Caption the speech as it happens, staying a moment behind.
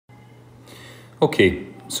Okay,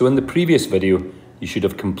 so in the previous video, you should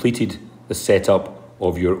have completed the setup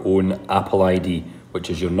of your own Apple ID, which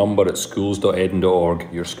is your number at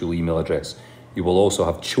schools.eden.org, your school email address. You will also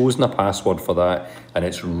have chosen a password for that, and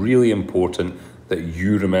it's really important that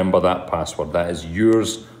you remember that password. That is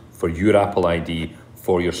yours for your Apple ID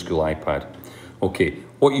for your school iPad. Okay,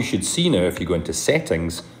 what you should see now if you go into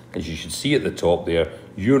settings is you should see at the top there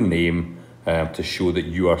your name to show that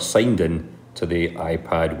you are signed in to the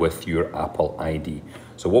iPad with your Apple ID.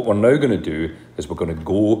 So what we're now going to do is we're going to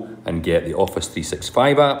go and get the Office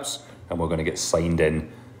 365 apps and we're going to get signed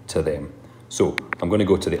in to them. So I'm going to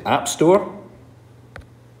go to the App Store.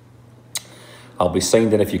 I'll be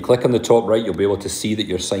signed in. If you click on the top right, you'll be able to see that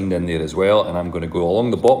you're signed in there as well. And I'm going to go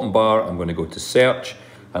along the bottom bar. I'm going to go to search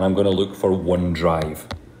and I'm going to look for OneDrive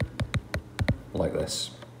like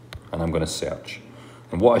this. And I'm going to search.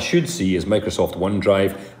 And what I should see is Microsoft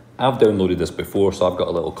OneDrive. I've downloaded this before, so I've got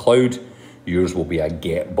a little cloud. Yours will be a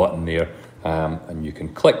get button there, and you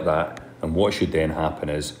can click that, and what should then happen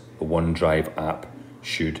is the OneDrive app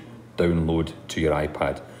should download to your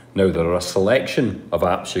iPad. Now, there are a selection of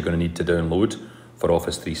apps you're going to need to download for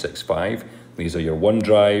Office 365. These are your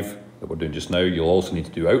OneDrive that we're doing just now. You'll also need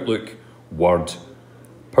to do Outlook, Word,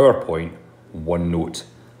 PowerPoint, OneNote,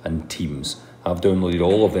 and Teams. I've downloaded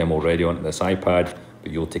all of them already onto this iPad,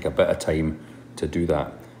 but you'll take a bit of time to do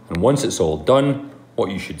that. And once it's all done,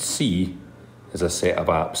 what you should see is a set of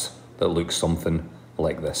apps that look something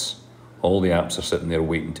like this. All the apps are sitting there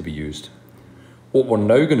waiting to be used. What we're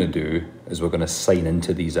now going to do is we're going to sign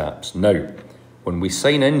into these apps. Now, when we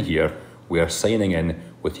sign in here, we are signing in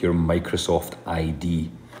with your Microsoft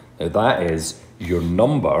ID. Now that is your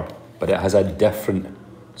number, but it has a different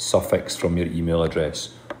suffix from your email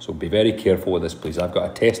address. So be very careful with this, please. I've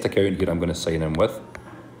got a test account here I'm going to sign in with,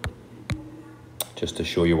 just to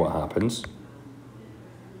show you what happens.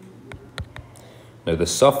 Now the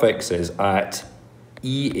suffix is at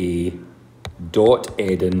ea.eden.sch.uk.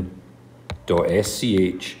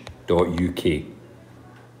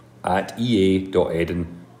 At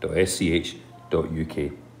ea.eden.sch.uk.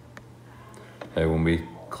 Now when we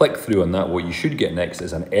click through on that, what you should get next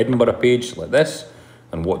is an Edinburgh page like this.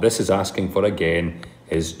 And what this is asking for again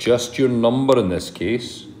is just your number in this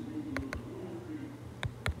case,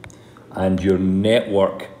 and your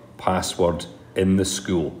network password in the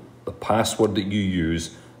school, the password that you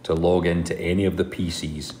use to log into any of the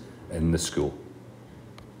PCs in the school.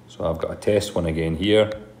 So I've got a test one again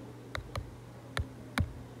here.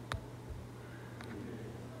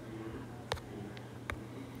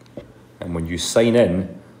 And when you sign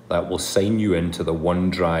in, that will sign you into the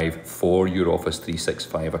OneDrive for your Office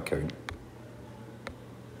 365 account.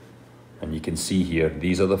 And you can see here,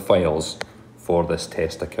 these are the files for this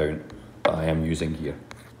test account that I am using here.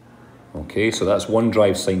 Okay, so that's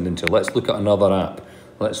OneDrive signed into. Let's look at another app.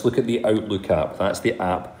 Let's look at the Outlook app. That's the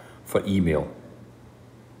app for email.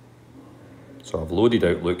 So I've loaded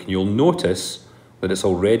Outlook, and you'll notice that it's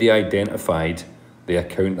already identified the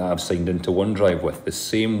account that I've signed into OneDrive with, the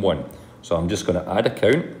same one. So I'm just going to add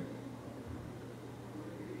account,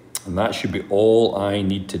 and that should be all I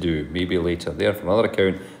need to do. Maybe later there for another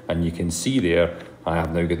account, and you can see there I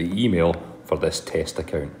have now got the email for this test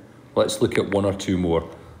account. Let's look at one or two more.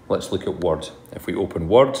 Let's look at Word. If we open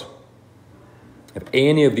Word, if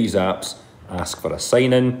any of these apps ask for a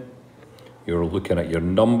sign-in, you're looking at your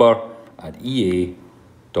number at ea.eden.sch.uk.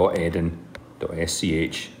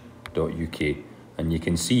 And you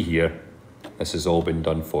can see here, this has all been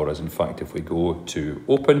done for us. In fact, if we go to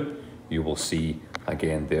open, you will see,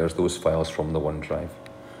 again, there's those files from the OneDrive.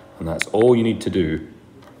 And that's all you need to do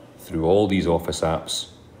through all these Office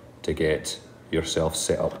apps to get yourself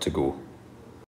set up to go.